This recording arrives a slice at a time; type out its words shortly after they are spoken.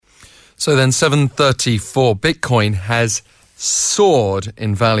So then 734 Bitcoin has soared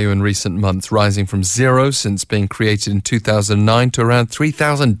in value in recent months, rising from zero since being created in 2009 to around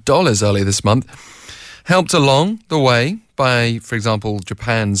 $3,000 earlier this month. Helped along the way by, for example,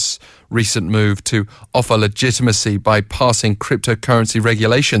 Japan's recent move to offer legitimacy by passing cryptocurrency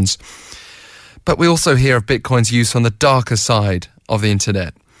regulations. But we also hear of Bitcoin's use on the darker side of the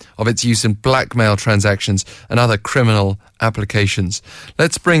internet, of its use in blackmail transactions and other criminal applications.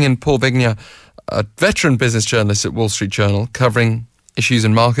 Let's bring in Paul Vigna, a veteran business journalist at Wall Street Journal, covering issues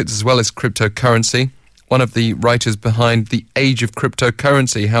in markets as well as cryptocurrency. One of the writers behind The Age of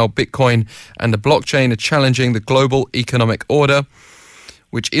Cryptocurrency, How Bitcoin and the Blockchain Are Challenging the Global Economic Order,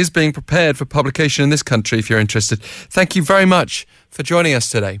 which is being prepared for publication in this country, if you're interested. Thank you very much for joining us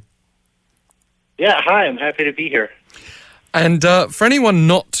today. Yeah, hi, I'm happy to be here. And for anyone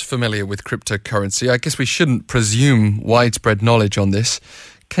not familiar with cryptocurrency, I guess we shouldn't presume widespread knowledge on this.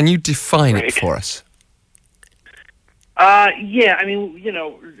 Can you define it for us? Yeah, I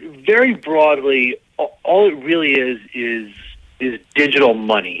mean, very broadly, all it really is digital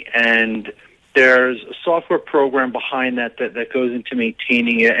money, and there's a software program behind that goes into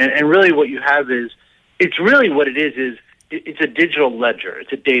maintaining it, and really what you have is, it's really what it is it's a digital ledger,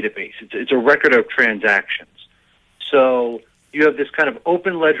 it's a database, it's a record of transactions. So you have this kind of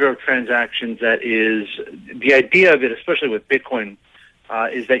open ledger of transactions that is, the idea of it, especially with Bitcoin,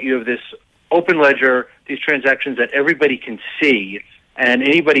 is that you have this open ledger, these transactions that everybody can see and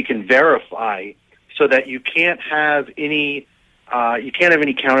anybody can verify, so that you can't have any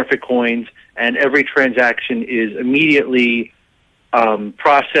counterfeit coins, and every transaction is immediately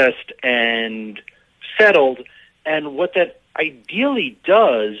processed and settled. And what that ideally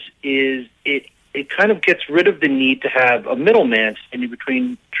does is it kind of gets rid of the need to have a middleman standing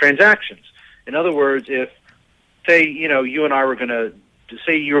between transactions. In other words, if, say, you and I were going to,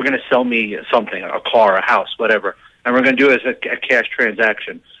 say you were going to sell me something, a car, a house, whatever, and we're going to do it as a cash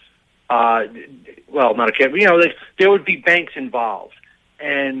transaction. Well, not a cash, there would be banks involved.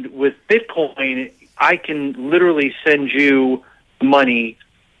 And with Bitcoin, I can literally send you money,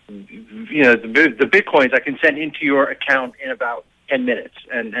 the Bitcoins I can send into your account in about 10 minutes,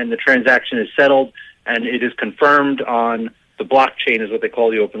 and the transaction is settled, and it is confirmed on the blockchain, is what they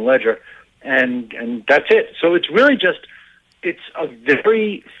call the open ledger, and that's it. So it's really just, it's a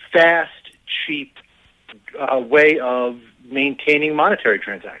very fast, cheap way of maintaining monetary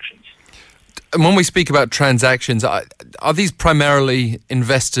transactions. And when we speak about transactions, are these primarily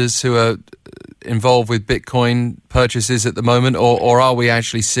investors who are involved with Bitcoin purchases at the moment, or are we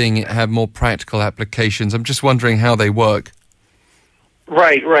actually seeing it have more practical applications? I'm just wondering how they work.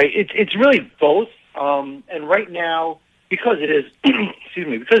 Right. It's really both. And right now, because it is,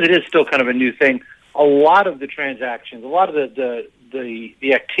 because it is still kind of a new thing, a lot of the transactions, a lot of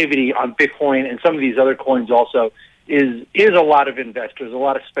the activity on Bitcoin and some of these other coins also is a lot of investors, a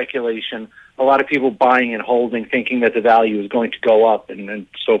lot of speculation, a lot of people buying and holding, thinking that the value is going to go up, and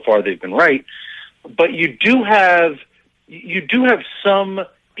so far they've been right. But you do have some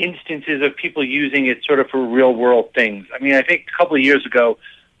instances of people using it sort of for real world things. I mean, I think a couple of years ago,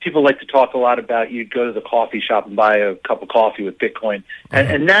 people like to talk a lot about you'd go to the coffee shop and buy a cup of coffee with Bitcoin,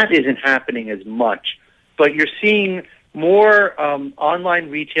 and that isn't happening as much. But you're seeing more online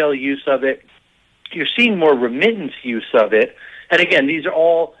retail use of it. You're seeing more remittance use of it. And again, these are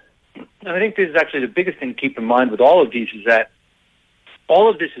all, and I think this is actually the biggest thing to keep in mind with all of these, is that all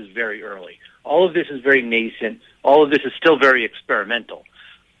of this is very early. All of this is very nascent. All of this is still very experimental.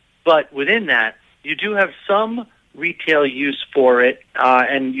 But within that, you do have some retail use for it,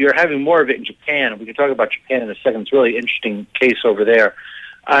 and you're having more of it in Japan. We can talk about Japan in a second. It's a really interesting case over there.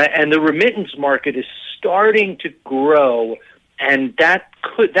 And the remittance market is starting to grow, and that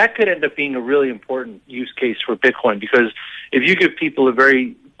could end up being a really important use case for Bitcoin, because if you give people a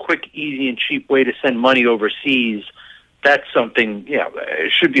very quick, easy, and cheap way to send money overseas, that's something,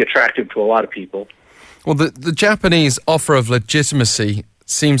 it should be attractive to a lot of people. Well, the Japanese offer of legitimacy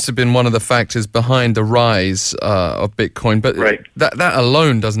seems to have been one of the factors behind the rise of Bitcoin, but right. that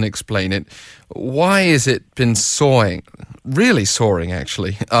alone doesn't explain it. Why has it been soaring, really soaring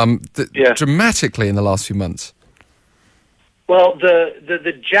actually, dramatically in the last few months? Well,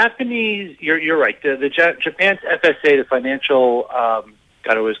 the Japanese, you're right. Japan's FSA, the financial, I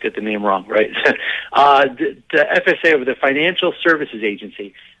always get the name wrong, right? The FSA, or the Financial Services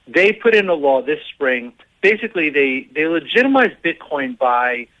Agency, they put in a law this spring. Basically, they legitimized Bitcoin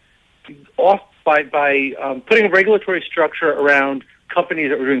by putting a regulatory structure around companies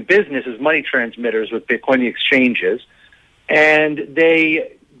that were doing business as money transmitters with Bitcoin, the exchanges, and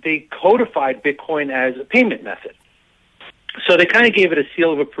they codified Bitcoin as a payment method. So they kind of gave it a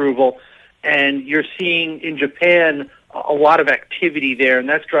seal of approval. And you're seeing in Japan a lot of activity there, and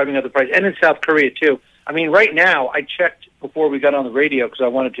that's driving up the price. And in South Korea, too. I mean, right now, I checked before we got on the radio because I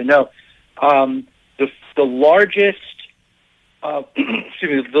wanted to know, the largest,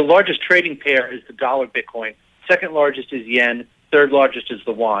 the largest trading pair is the dollar Bitcoin. Second largest is yen. Third largest is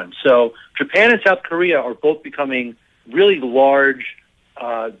the won. So Japan and South Korea are both becoming really large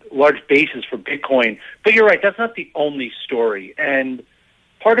bases for Bitcoin. But you're right, that's not the only story. And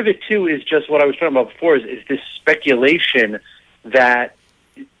part of it, too, is just what I was talking about before, is this speculation that,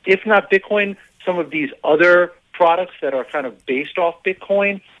 if not Bitcoin, some of these other products that are kind of based off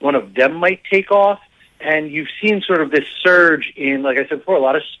Bitcoin, one of them might take off. And you've seen sort of this surge in, like I said before, a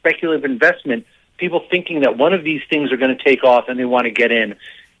lot of speculative investment, people thinking that one of these things are going to take off and they want to get in.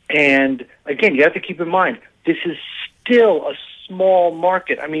 And, again, you have to keep in mind, this is still a small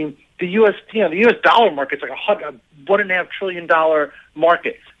market. I mean, the U.S. dollar market's like a $1.5 trillion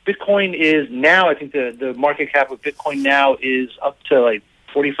market. Bitcoin is now, I think the market cap of Bitcoin now is up to like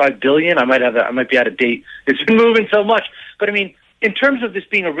 45 billion. I might be out of date. It's been moving so much. But I mean, in terms of this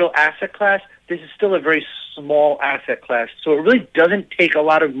being a real asset class, this is still a very small asset class. So it really doesn't take a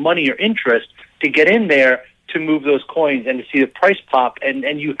lot of money or interest to get in there to move those coins and to see the price pop.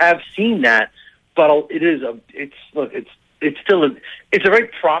 And you have seen that, but it's still a very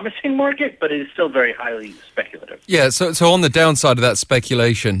promising market, but it is still very highly speculative. Yeah, so on the downside of that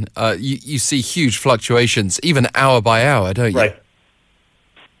speculation, you see huge fluctuations, even hour by hour, don't you? Right.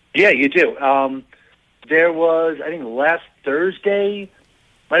 Yeah, you do. There was, I think, last Thursday,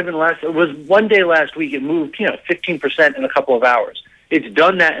 it was one day last week, it moved, 15% in a couple of hours. It's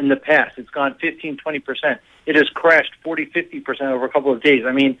done that in the past. It's gone 15, 20%. It has crashed 40, 50% over a couple of days.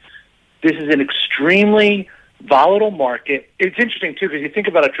 I mean, this is an extremely volatile market. It's interesting, too, because you think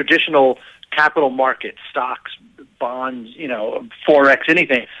about a traditional capital market, stocks, bonds, Forex,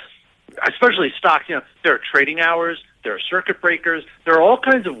 anything, especially stocks, there are trading hours, there are circuit breakers, there are all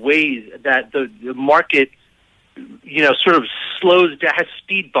kinds of ways that the market, sort of slows down, has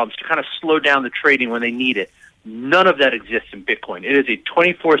speed bumps to kind of slow down the trading when they need it. None of that exists in Bitcoin. It is a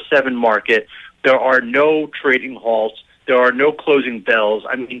 24/7 market. There are no trading halts. There are no closing bells.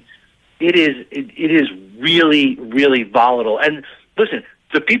 I mean, it is really, really volatile. And listen,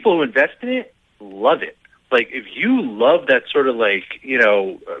 the people who invest in it love it. Like, if you love that sort of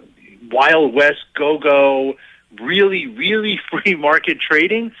Wild West go-go, really, really free market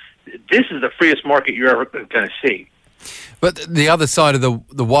trading, this is the freest market you're ever going to see. But the other side of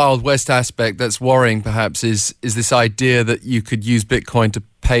the Wild West aspect that's worrying, perhaps, is this idea that you could use Bitcoin to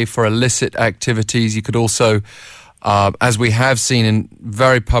pay for illicit activities. You could also, as we have seen in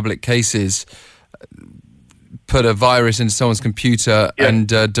very public cases, put a virus into someone's computer and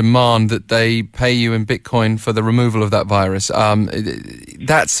demand that they pay you in Bitcoin for the removal of that virus.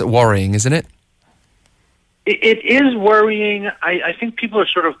 That's worrying, isn't it? It is worrying. I think people are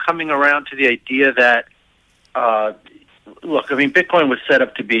sort of coming around to the idea that, look, I mean, Bitcoin was set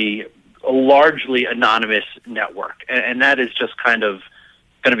up to be a largely anonymous network, and that is just kind of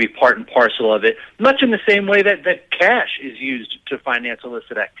going to be part and parcel of it, much in the same way that cash is used to finance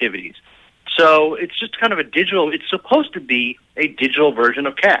illicit activities. So it's just kind of it's supposed to be a digital version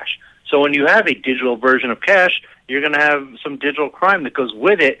of cash. So when you have a digital version of cash, you're going to have some digital crime that goes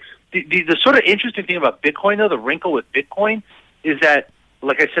with it. The sort of interesting thing about Bitcoin, though, the wrinkle with Bitcoin, is that,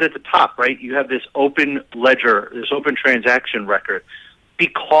 like I said at the top, right, you have this open ledger, this open transaction record.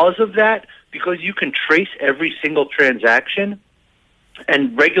 Because of that, because you can trace every single transaction,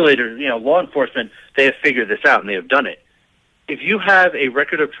 and regulators, law enforcement, they have figured this out and they have done it. If you have a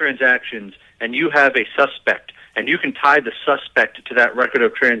record of transactions and you have a suspect and you can tie the suspect to that record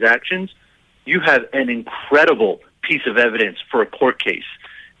of transactions, you have an incredible piece of evidence for a court case.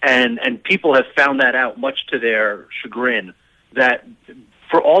 And people have found that out, much to their chagrin, that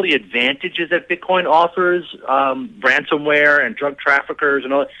for all the advantages that Bitcoin offers, ransomware and drug traffickers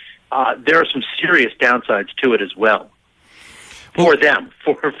and all, there are some serious downsides to it as well. For them,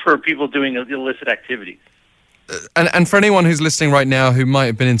 for people doing illicit activities. And for anyone who's listening right now who might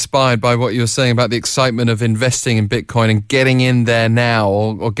have been inspired by what you're saying about the excitement of investing in Bitcoin and getting in there now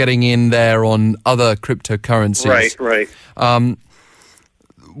or getting in there on other cryptocurrencies. Right.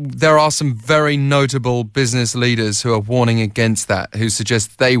 There are some very notable business leaders who are warning against that, who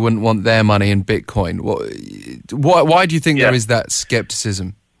suggest they wouldn't want their money in Bitcoin. Why do you think there is that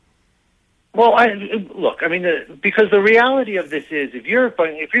skepticism? Well, because the reality of this is, if you're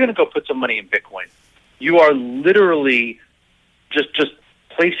going to go put some money in Bitcoin, you are literally just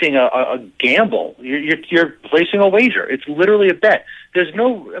placing a gamble. You're placing a wager. It's literally a bet.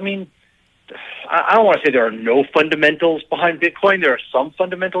 The I don't want to say there are no fundamentals behind Bitcoin. There are some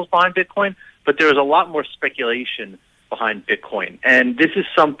fundamentals behind Bitcoin, but there's a lot more speculation behind Bitcoin. And this is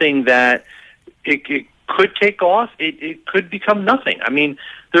something that it could take off. It could become nothing. I mean,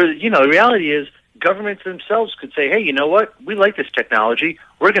 the reality is governments themselves could say, hey, you know what? We like this technology.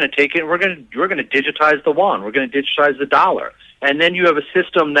 We're going to take it. We're going to digitize the yuan. We're going to digitize the dollar. And then you have a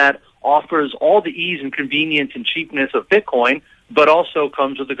system that offers all the ease and convenience and cheapness of Bitcoin, but also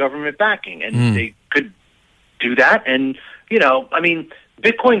comes with the government backing. And they could do that. And,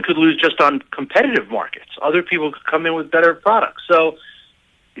 Bitcoin could lose just on competitive markets. Other people could come in with better products. So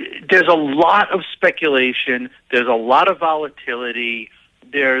there's a lot of speculation. There's a lot of volatility.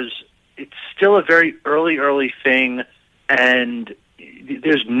 It's still a very early thing, and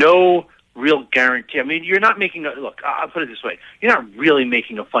there's no real guarantee. I mean, you're not making I'll put it this way. You're not really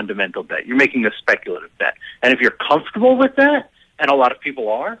making a fundamental bet. You're making a speculative bet. And if you're comfortable with that, and a lot of people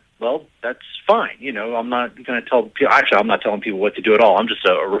are, well, that's fine. I'm not going to tell people. Actually, I'm not telling people what to do at all. I'm just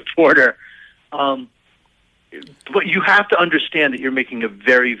a reporter. But you have to understand that you're making a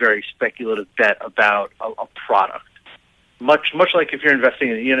very, very speculative bet about a product. Much like if you're investing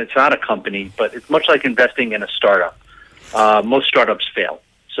in, it's not a company, but it's much like investing in a startup. Most startups fail.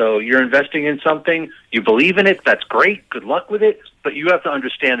 So you're investing in something, you believe in it, that's great, good luck with it, but you have to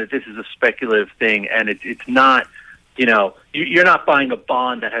understand that this is a speculative thing, and it's not, you're not buying a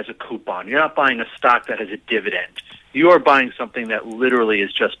bond that has a coupon. You're not buying a stock that has a dividend. You are buying something that literally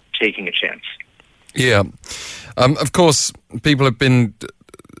is just taking a chance. Yeah. Of course, people have been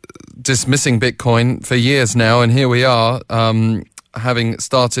dismissing Bitcoin for years now, and here we are, having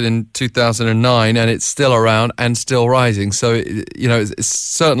started in 2009, and it's still around and still rising. So, it's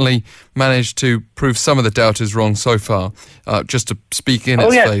certainly managed to prove some of the doubters wrong so far, just to speak in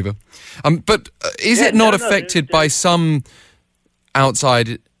its favour. But is it not affected by some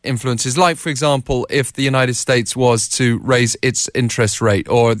outside influences? Like, for example, if the United States was to raise its interest rate,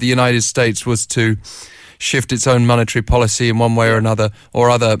 or the United States was to shift its own monetary policy in one way or another, or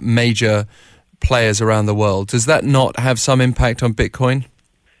other major players around the world, does that not have some impact on Bitcoin?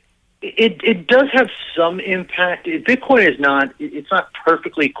 It does have some impact. Bitcoin is not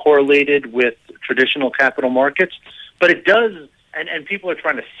perfectly correlated with traditional capital markets, but it does, and people are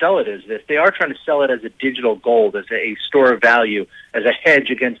trying to sell it as this. They are trying to sell it as a digital gold, as a store of value, as a hedge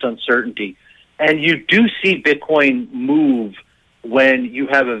against uncertainty. And you do see Bitcoin move when you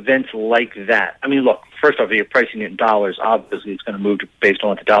have events like that. I mean, look, first off, if you're pricing it in dollars, obviously it's going to move based on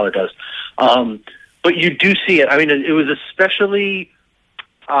what the dollar does. But you do see it. I mean, it was especially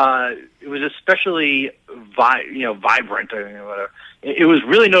vibrant. Whatever. It was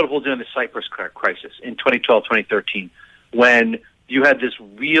really notable during the Cyprus crisis in 2012, 2013, when you had this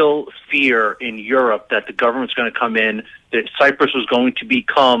real fear in Europe that the government's going to come in, that Cyprus was going to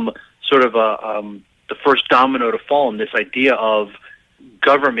become sort of the first domino to fall in this idea of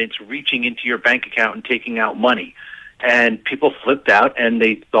governments reaching into your bank account and taking out money. And people flipped out, and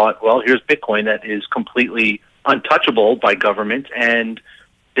they thought, well, here's Bitcoin that is completely untouchable by government, and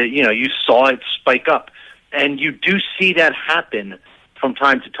you saw it spike up. And you do see that happen from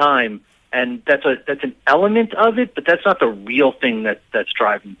time to time, and that's an element of it, but that's not the real thing that's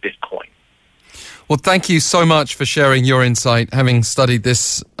driving Bitcoin. Well, thank you so much for sharing your insight, having studied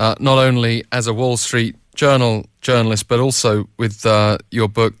this not only as a Wall Street Journal journalist, but also with your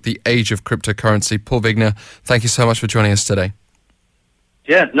book, The Age of Cryptocurrency. Paul Vigna, thank you so much for joining us today.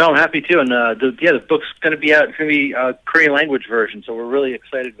 Yeah, no, I'm happy to. And the book's going to be out. It's going to be a Korean language version, so we're really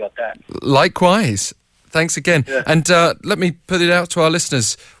excited about that. Likewise. Thanks again. Yeah. And let me put it out to our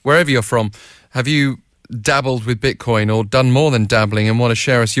listeners, wherever you're from. Have you dabbled with Bitcoin or done more than dabbling and want to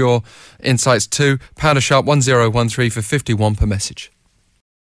share us your insights too? #1013 for 51 per message.